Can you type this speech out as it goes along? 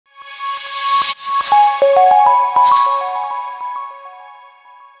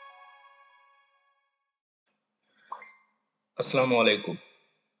আসসালামু আলাইকুম।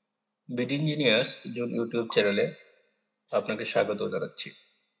 BD engineers June YouTube চ্যানেলে আপনাকে স্বাগত জানাচ্ছি।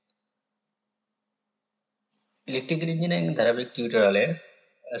 ইলেকট্রিক্যাল ইঞ্জিনিয়ারিং ধারাবাহিক টিউটোরিয়ালে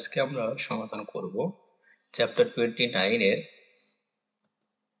আজকে আমরা সমাধান করব চ্যাপ্টার 29 এর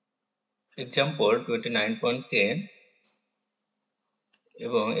এক্সাম্পল 29.10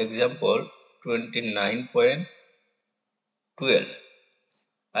 এবং এক্সাম্পল 29.12।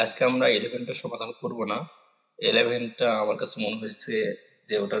 আজকে আমরা 11টা সমাধান করব না। 11টা আমার কাছে মনে হয়েছে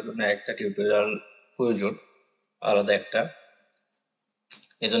যে ওটার জন্য একটা টিউটোরিয়াল প্রয়োজন, আলাদা একটা।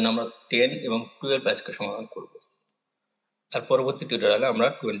 এজন্য আমরা 10 এবং 12 আজকে সমাধান করব। আর পরবর্তী টিউটোরিয়ালে আমরা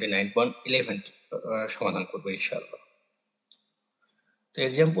 29.11 সমাধান করব ইনশাআল্লাহ। তো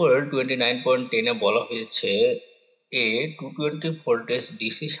এক্সাম্পল 29.10 এ বলা হয়েছে a 220 voltage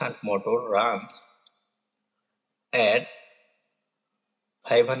DC shunt motor runs at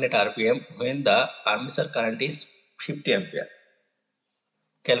 500 rpm when the armature current is 50 ampere.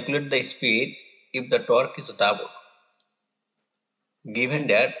 Calculate the speed if the torque is doubled. Given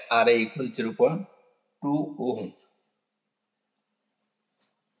that Ra equals 0.2 ohm.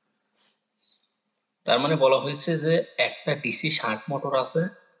 তার মানে বলা হয়েছে যে একটা ডিসি শান্ট মোটর আছে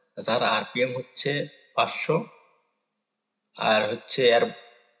যার আরপিএম হচ্ছে 500 আর হচ্ছে এর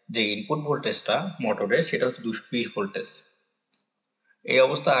যে ইনপুট ভোল্টেজটা মোটরের সেটা হচ্ছে 220 ভোল্টেজ। এই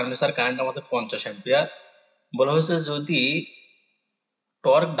অবস্থায় আর্মেচার কারেন্ট আমাদের 50 অ্যাম্পিয়ার। বলা হয়েছে যদি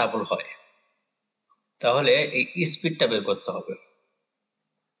টর্ক ডাবল হয় তাহলে এই স্পিডটা বের করতে হবে।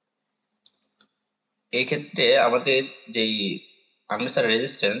 এই ক্ষেত্রে আমাদের যেই আর্মেচার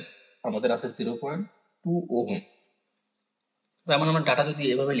রেজিস্ট্যান্স আমাদের আছে 0.2 ওহম। তার মানে আমরা ডাটা যদি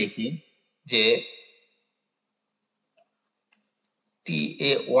এভাবে লিখি যে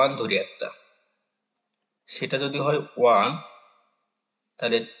TA1 ধরি একটা, সেটা যদি হয় 1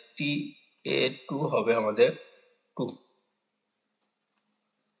 তাহলে TA2 হবে আমাদের 2।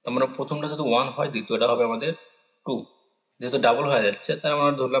 আমরা প্রথমটা যদি 1 হয় দ্বিতীয়টা হবে আমাদের 2। যেহেতু ডাবল হয়ে যাচ্ছে তার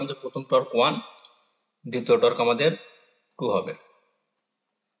আমরা ধরলাম যে প্রথম টর্ক 1, দ্বিতীয় টর্ক আমাদের 2 হবে।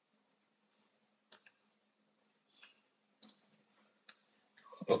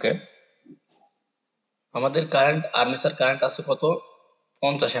 ওকে, আমাদের কারেন্ট আর্মেচার কারেন্ট আছে কত?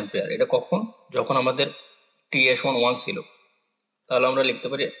 50 অ্যাম্পিয়ার। এটা কখন? যখন আমাদের TA1 1 ছিল। তাহলে আমরা লিখতে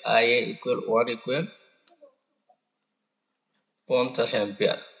পারি IA ইকুয়াল 1 ইকুয়াল 50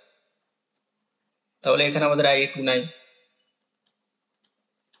 অ্যাম্পিয়ার। তাহলে এখানে আমাদের IA2 নাই,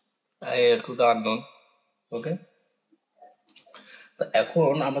 IA2টা আননোন। ওকে, তো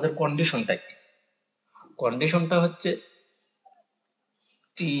এখন আমাদের কন্ডিশনটা কি? কন্ডিশনটা হচ্ছে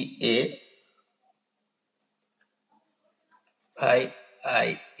TA বাই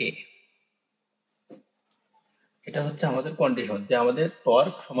IA। এটা হচ্ছে আমাদের কন্ডিশন যে আমাদের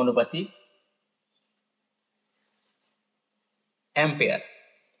টর্ক সমানুপাতিক অ্যাম্পিয়ার।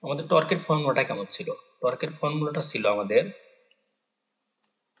 আমাদের টর্কের ফর্মুলাটা কেমন ছিল? টর্কের ফর্মুলাটা ছিল আমাদের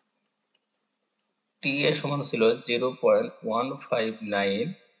TA সমান ছিল 0.159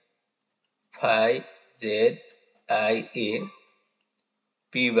 ZIA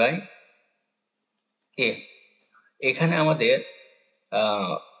P বাই A। এখানে আমাদের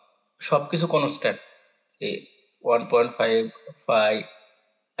সবকিছু কনস্ট্যান্ট,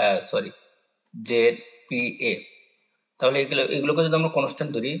 1.55 ZPA। তাহলে এগুলোকে যদি আমরা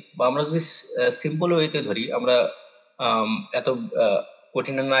কনস্ট্যান্ট ধরি বা আমরা যদি সিম্পল ওয়েতে ধরি, আমরা এত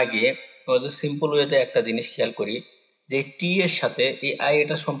কঠিন না গিয়ে আমরা যদি সিম্পল ওয়েতে একটা জিনিস খেয়াল করি যে টি এর সাথে এই আই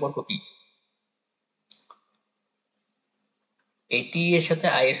এটার সম্পর্ক কি? এই টি এর সাথে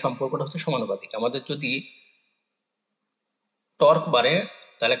আই এর সম্পর্কটা হচ্ছে সমানুপাতিক। আমাদের যদি টর্ক বাড়ে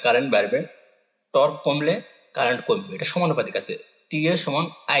তাহলে কারেন্ট বাড়বে, টর্ক কমলে কারেন্ট কমবে। এটা সমানুপাতিক আছে, টি এর সমান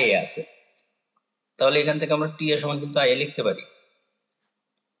আই এ আছে। তাহলে এখান থেকে আমরা টি এর সমান কিন্তু আই এ লিখতে পারি,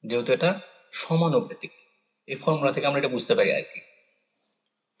 যেহেতু এটা সমানুপাতিক। এই ফর্মুলা থেকে আমরা এটা বুঝতে পারি আর কি।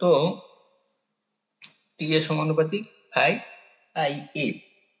 তো টি এর সমানুপাতিক বাই আই এ।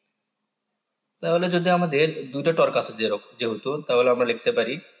 তাহলে যদি আমাদের দুইটা টর্ক আছে যেহেতু, তাহলে আমরা লিখতে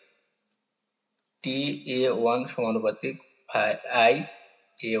পারি TA1 সমানুপাতিক আই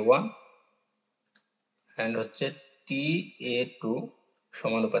A1 এন্ড হচ্ছে TA2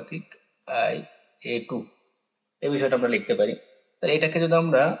 সমানুপাতিক আই A2। এই বিষয়টা আমরা লিখতে পারি। তাহলে এটাকে যদি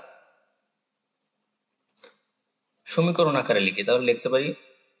আমরা সমীকরণ আকারে লিখি তাহলে লিখতে পারি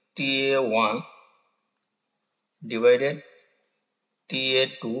TA1 divided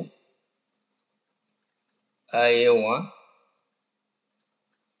TA2 IA1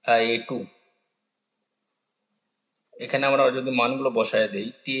 IA2। এখানে আমরা যদি মানগুলো বসায় দেই,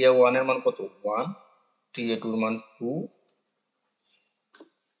 TA1 এর মান কত? 1, TA2 এর মান 2,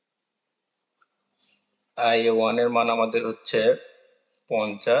 IA1 এর মান আমাদের হচ্ছে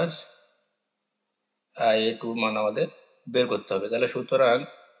 50, IA2 মান আমাদের বের করতে হবে। তাহলে সুতরাং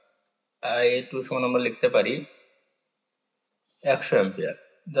IA2 সমান আমরা লিখতে পারি 100 অ্যাম্পিয়ার।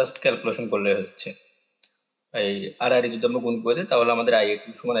 জাস্ট ক্যালকুলেশন করলে হচ্ছে এই আর যদি আমরা গুণ করে দিই তাহলে আমাদের IA2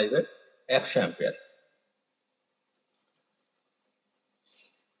 সমান আসবে 100 অ্যাম্পিয়ার।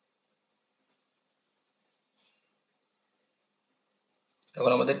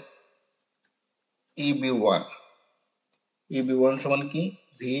 এখন আমাদের EB1 সমান কি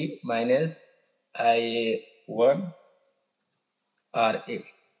V minus IA1 R A।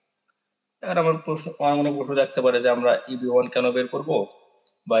 আর আমার মনে প্রশ্ন থাকতে পারে যে আমরা EB1 কেন বের করব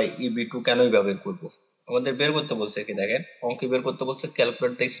বা EB2 কেনই বা বের করব। আমাদের বের করতে বলছে কি দেখেন, অঙ্কে বের করতে বলছে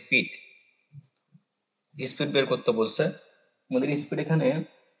ক্যালকুলেট দ্য স্পিড বের করতে বলছে। আমাদের স্পিড এখানে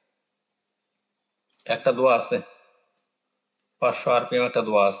একটা দোয়া আছে 500 RPM একটা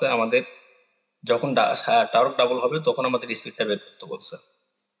দোয়া আছে। আমাদের যখন টর্ক ডাবল হবে তখন আমাদের স্পিডটা বের করতে বলছে।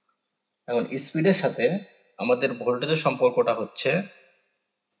 এখন স্পিডের সাথে আমাদের ভোল্টেজের সম্পর্কটা হচ্ছে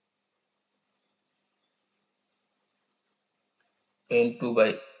N2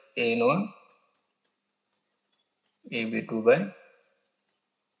 by N1 EB2 by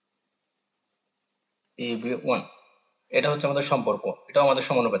EB1। এটা হচ্ছে আমাদের সম্পর্ক, এটাও আমাদের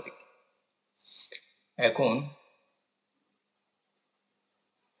সমানুপাতিক। এখন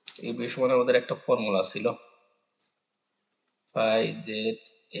EB সমান আমাদের একটা ফর্মুলা ছিল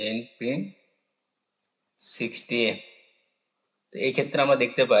ZNP 60A। এই ক্ষেত্রে আমরা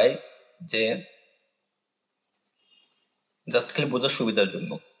দেখতে পাই যে জাস্ট খালি বোঝার সুবিধার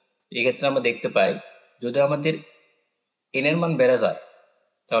জন্য এই ক্ষেত্রে আমরা দেখতে পাই যদি আমাদের এন এর মান বেড়ে যায়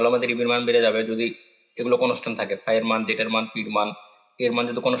তাহলে আমাদের ইবির মান বেড়ে যাবে। যদি এগুলো কনস্ট্যান্ট থাকে, ফাইয়ের মান, জেটের মান, পির মান, এর মান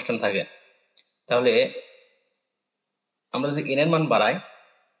যদি কনস্ট্যান্ট থাকে তাহলে আমরা যদি এন এর মান বাড়াই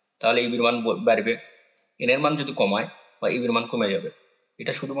তাহলে ইবির মান বাড়বে। এন এর মান যদি কমায় বা ইবির মান কমে যাবে।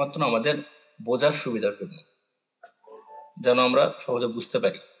 এটা শুধুমাত্র আমাদের বোঝার সুবিধার জন্য, যেন আমরা সহজে বুঝতে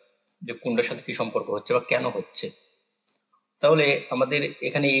পারি যে কোনটার সাথে কি সম্পর্ক হচ্ছে বা কেন হচ্ছে। তাহলে আমাদের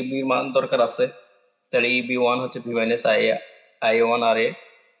এখানে ইবির মান দরকার আছে, তাহলে EB1 হচ্ছে V minus IA1 R A।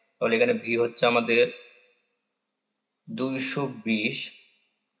 তাহলে এখানে V হচ্ছে আমাদের 220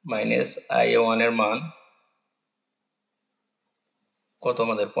 মাইনাস IA1 এর মান কত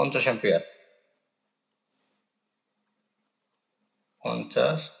আমাদের 50 অ্যাম্পিয়ার।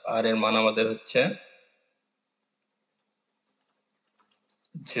 50 আর এর মান আমাদের হচ্ছে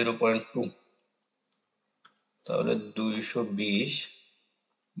 0.2। তাহলে 220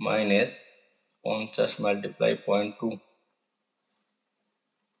 মাইনাস 50 মাল্টিপ্লাই 0.2,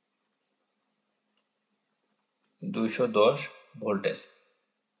 210 ভোল্টেজ।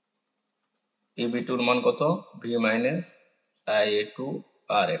 EB2 মান কত V minus IA2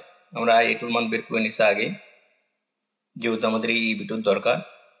 R A। আমরা IA2 মান বের করে নিছি আগে যেহেতু আমাদের এই EB2 দরকার।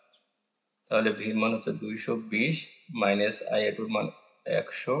 তাহলে V মান হচ্ছে 220 মাইনাস IA2 মান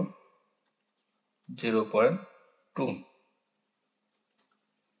 100, 0.2।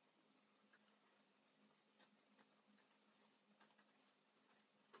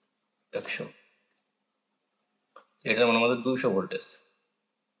 এটার মানে আমাদের 200 ভোল্টেজ।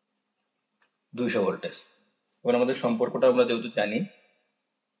 এবার আমাদের সম্পর্কটা আমরা যেহেতু জানি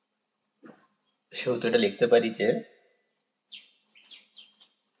সেহেতু এটা লিখতে পারি যে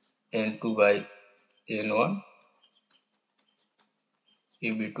N2 by N1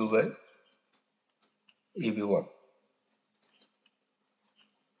 EB2 by EB1।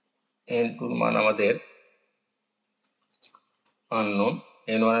 N2 এর মান আমাদের আননোন,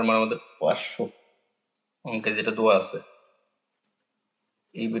 N1 এর মান আমাদের 500 অঙ্কে যেটা দেওয়া আছে।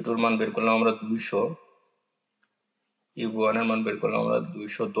 EB2 এর মান বের করলাম আমরা 200, EB1 এর মান বের করলাম আমরা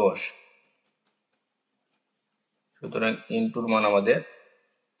 210। সুতরাং N2 এর মান আমাদের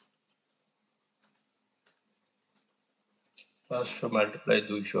 500 মাল্টিপ্লাই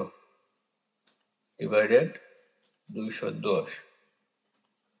 200 ডিভাইডেড 210,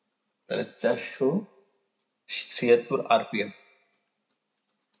 তাহলে 476 RPM।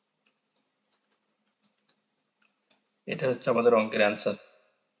 এটা হচ্ছে আমাদের অঙ্কের অ্যান্সার।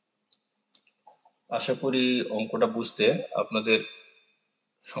 আশা করি অঙ্কটা বুঝতে আপনাদের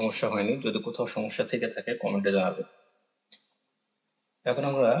সমস্যা হয়নি। যদি কোথাও সমস্যা থেকে থাকে কমেন্টে জানাবেন। এখন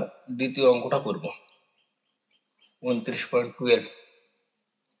আমরা দ্বিতীয় অঙ্কটা করব 29.12।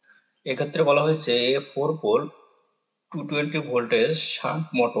 এক্ষেত্রে বলা হয়েছে a 4 pole 220 voltage shunt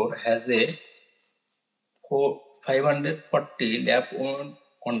motor has a 540 lap on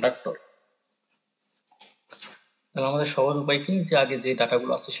conductor. তাহলে আমাদের সহজ উপায় কি যে আগে যে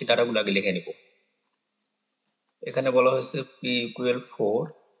ডাটাগুলো আছে সেই ডাটাগুলো আগে লিখে নিব। এখানে বলা হয়েছে P = 4,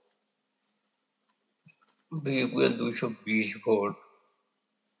 ভি ইকুয়াল 220 ভোল্ট,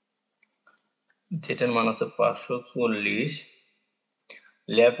 যেটার মান আছে 540,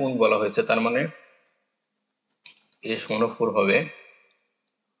 ল্যাপ উন বলা হয়েছে, তার মানে এ সমান 4 হবে।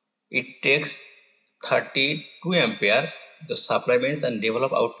 It takes 32 ampere. The supply means and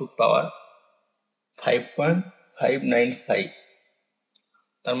develop output power 5.595.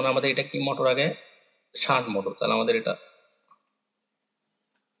 তার মানে আমাদের এটা কি মোটর, আগে শান্ট মোটর, তাহলে আমাদের এটা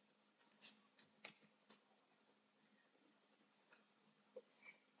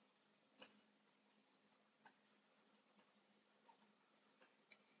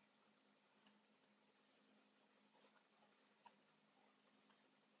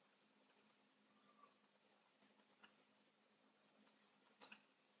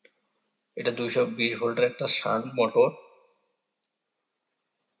 220 ভোল্টের একটা শান্ট মোটর।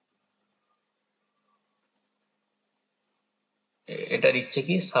 এটা নিচ্ছে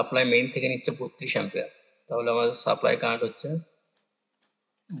কি সাপ্লাই মেইন থেকে নিচ্ছে 32 অ্যাম্পিয়ার, তাহলে আমাদের সাপ্লাই কারেন্ট হচ্ছে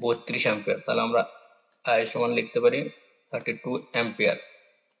 32 অ্যাম্পিয়ার। তাহলে আমরা আই সমান লিখতে পারি 32 অ্যাম্পিয়ার।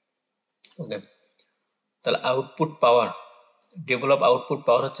 ওকে, তাহলে আউটপুট পাওয়ার, ডেভেলপ আউটপুট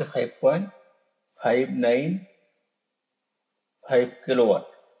পাওয়ার হচ্ছে 5.595 কিলোওয়াট।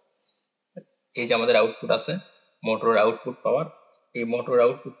 এই যে আমাদের আউটপুট আছে, মোটরের আউটপুট পাওয়ার, এই মোটরের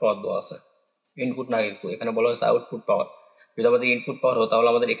আউটপুট পাওয়ার দেওয়া আছে, ইনপুট না কিন্তু, এখানে বলা হয়েছে আউটপুট পাওয়ার। যদি আমাদের ইনপুট পাওয়ার হতো তাহলে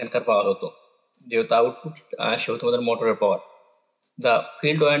আমাদের এখানকার পাওয়ার হতো, যেহেতু আউটপুট সেহেতু আমাদের মোটরের পাওয়ার। The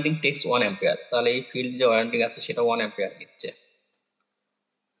field winding text 1 ampere, তাহলে এই ফিল্ড যে ওয়াইন্ডিং আছে সেটা 1 অ্যাম্পিয়ার নিচ্ছে।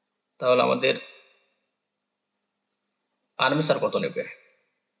 তাহলে আমাদের আর্মেচার কত নেবে?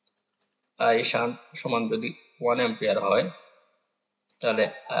 আই শান্ট সমান যদি 1 অ্যাম্পিয়ার হয়, তাহলে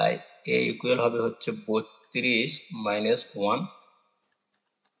আই এ ইকুয়াল হবে হচ্ছে 32 মাইনাস 1,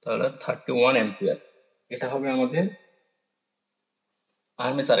 তাহলে 31 অ্যাম্পিয়ার। এটা হবে আমাদের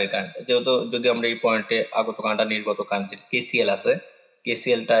আর্মেচারের কারেন্ট। যেহেতু যদি আমরা এই পয়েন্টে আগত কারেন্ট আর নির্গত কারেন্ট যেটা কেসিএল আছে,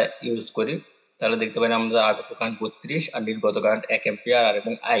 কেসিএলটা ইউজ করি, তাহলে দেখতে পাই আমরা আগত কারেন্ট 32 আর নির্গত কারেন্ট 1 অ্যাম্পিয়ার আর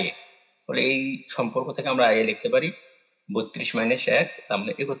এবং আইএ। তাহলে এই সম্পর্ক থেকে আমরা আইএ লিখতে পারি 32 মাইনাস 1, তার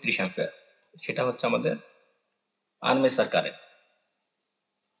মানে 31 অ্যাম্পিয়ার। সেটা হচ্ছে আমাদের আর্মেচার কারেন্ট।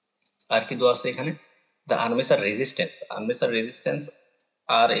 আর কি দেওয়া আছে এখানে? দ্য আর্মেচার রেজিস্ট্যান্স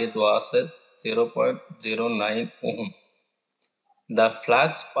আর এ দেওয়া আছে 0.09 ohm. The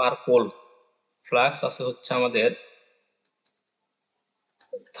flux per pole, flux আছে হচ্ছে আমাদের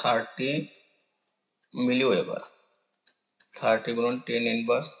 30 মিলি ওয়েবার, 30 গুণন 10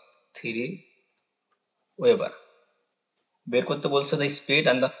 ইনভার্স 3 ওয়েবার। বের করতে বলছে the speed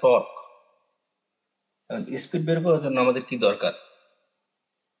and the torque. Speed বের করার জন্য আমাদের কি দরকার?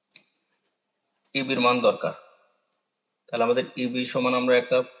 ইবির মান দরকার। তাহলে আমাদের ইবি সমান আমরা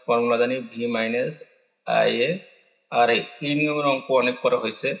একটা ফর্মুলা জানি, ভি মাইনাস আই এ আর এ। এই নিয়মের অঙ্ক অনেক করা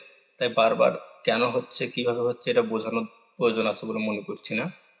হয়েছে, তাই বারবার কেন হচ্ছে কিভাবে হচ্ছে এটা বোঝানোর প্রয়োজন আছে বলে মনে করছি না।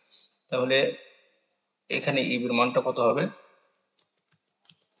 তাহলে এখানে ইবির মানটা কত হবে?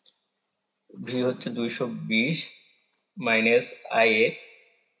 ভি হচ্ছে 220 মাইনাস আই এ,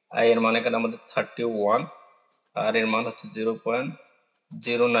 আই এর মান এখানে আমাদের 31 আর এর মান হচ্ছে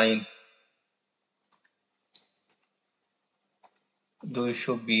 0.09।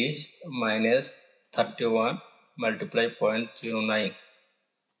 220 মাইনাস 31 মাল্টিপ্লাই 0.09,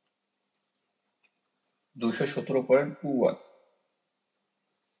 217.21।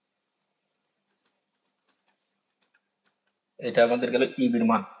 এটা আমাদের গেল ইবির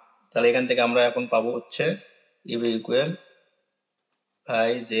মান। তাহলে এখান থেকে আমরা এখন পাবো হচ্ছে ইবি ইকুয়াল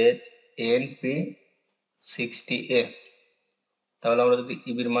 5ZNP60A। তাহলে আমরা যদি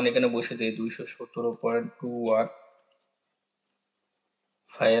ইবির মান এখানে বসে দিই 217.21,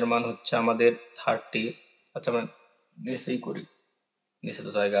 ফাইয়ের মান হচ্ছে আমাদের 30। আচ্ছা আমরা নিচেই করি, নিচে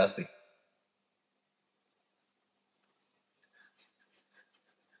তো জায়গা আছে।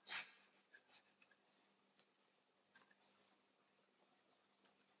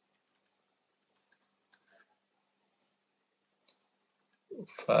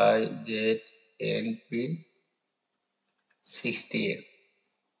 ফাইভ জেড এনপি 60A,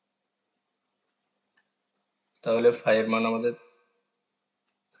 তাহলে ফাইয়ের মান আমাদের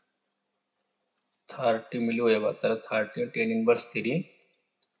 30 মিলি ওয়েবার, তাহলে 30 10 ইনভার্স 3।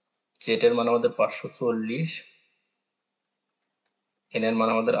 জেড এর মান আমাদের 540, এন এর মান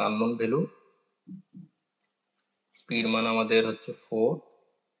আমাদের আননোন ভ্যালু, পি এর মান আমাদের হচ্ছে 4,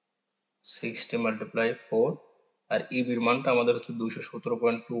 60 মাল্টিপ্লাই 4, আর ইবির মানটা আমাদের হচ্ছে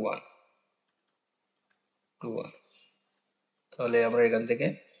 217.21। তাহলে আমরা এখান থেকে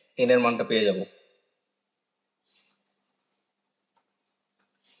এন এর মানটা পেয়ে যাব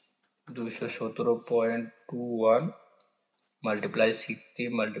 217.21 multiply 60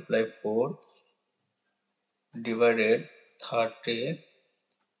 multiply 4 divided 30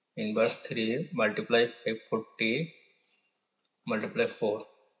 inverse 3 multiply 540 multiply 4,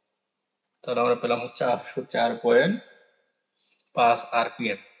 তাহলে আমরা পেলাম হচ্ছে 804.5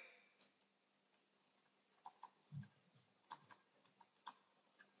 RPM।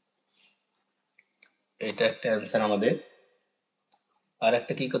 এটা একটা অ্যান্সার আমাদের। আর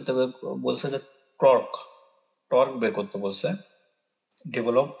একটা কি করতে বলছে যে টর্ক টর্ক বের করতে বলছে,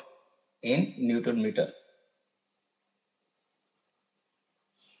 ডেভেলপ ইন নিউটন মিটার।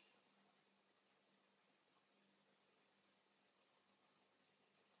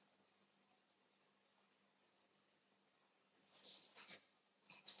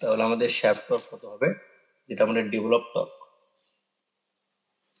 তাহলে আমাদের শ্যাফট টর্ক কত হবে, যেটা আমাদের develop torque.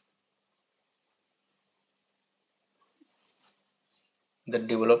 the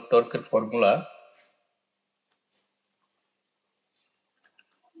developed torque formula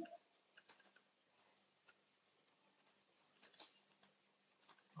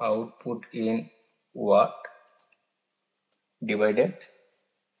output in watt divided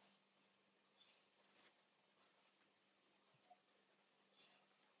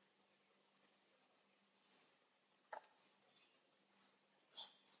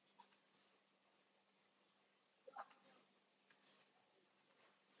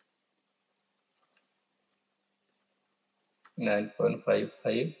nine point five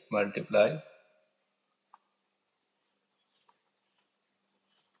five multiply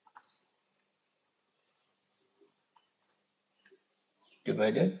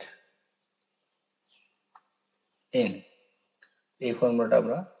divided in, এই ফর্মুলাটা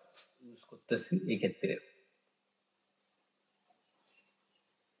আমরা ইউজ করতেছি এই ক্ষেত্রে।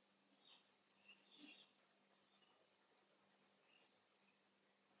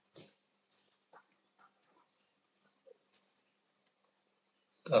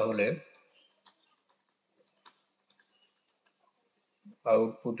 তাহলে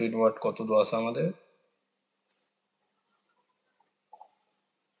আউটপুট ইন ওয়াট কত দেওয়া আছে আমাদের,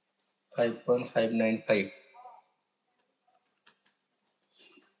 5.595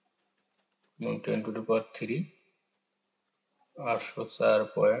 এবং 10⁻³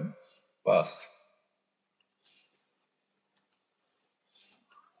 804.5।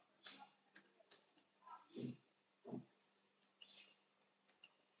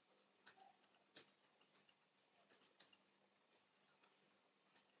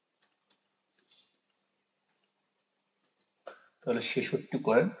 তাহলে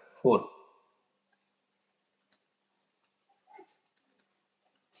 66.4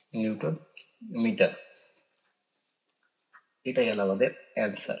 নিউটন মিটার, এটা গেল আমাদের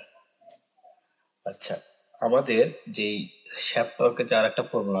অ্যান্সার। আচ্ছা, আমাদের যেই শ্যাফট টর্কের যে আরেকটা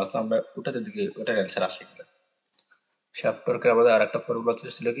ফর্মুলা আছে, আমরা ওটাতে দিকে ওটার অ্যান্সার আসে কিনা। শ্যাফট টর্কের আমাদের আরেকটা ফর্মুলা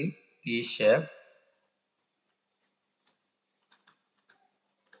ছিল কি, P shaft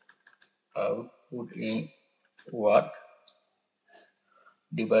output in watt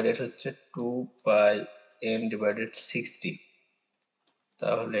divided হচ্ছে 2πn/60।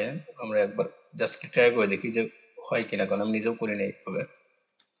 তাহলে আমরা একবার জাস্ট ট্রাই করে দেখি যে হয় কিনা, কারণ আমি নিজেও করি না এইভাবে।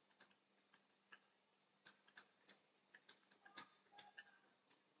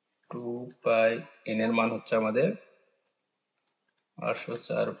 2πn এর মান হচ্ছে আমাদের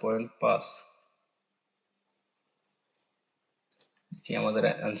 804.5। দেখি আমাদের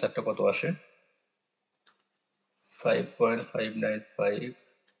অ্যান্সারটা কত আসে, 5.595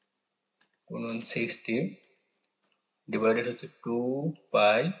 গুণন 60 ডিভাইডেড হচ্ছে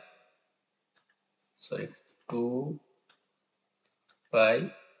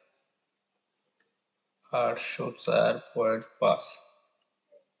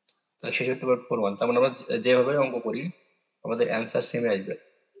তাহলে 66.41। তার মানে আমরা যেভাবে অঙ্ক করি আমাদের অ্যান্সার সেমই আসবে,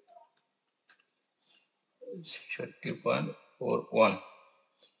 66.41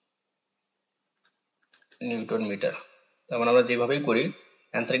 নিউটন মিটার। তার মানে আমরা যেভাবেই করি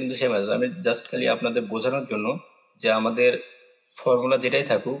অ্যান্সার কিন্তু সেম আসবে। আমি জাস্ট খালি আপনাদের বোঝানোর জন্য যে আমাদের ফর্মুলা যেটাই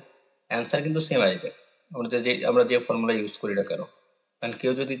থাকুক অ্যান্সার কিন্তু সেম আসবে, আমরা যে ফর্মুলা ইউজ করি না কেন। কারণ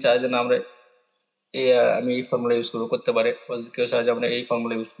কেউ যদি চায় যে না আমরা আমি এই ফর্মুলা ইউজ করতে পারে, কেউ চায় যে আমরা এই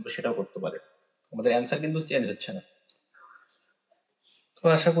ফর্মুলা ইউজ করবো, সেটাও করতে পারে, আমাদের অ্যান্সার কিন্তু চেঞ্জ হচ্ছে না। তো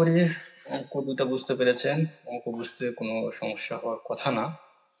আশা করি অঙ্ক দুটো বুঝতে পেরেছেন। অঙ্ক বুঝতে কোনো সমস্যা হওয়ার কথা না,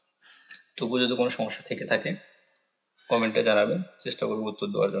 তবুও যদি কোনো সমস্যা থেকে থাকে কমেন্টে জানাবেন, চেষ্টা করবো উত্তর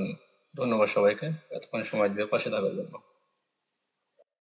দেওয়ার জন্য। ধন্যবাদ সবাইকে এতক্ষণ সময় দিয়ে পাশে থাকার জন্য।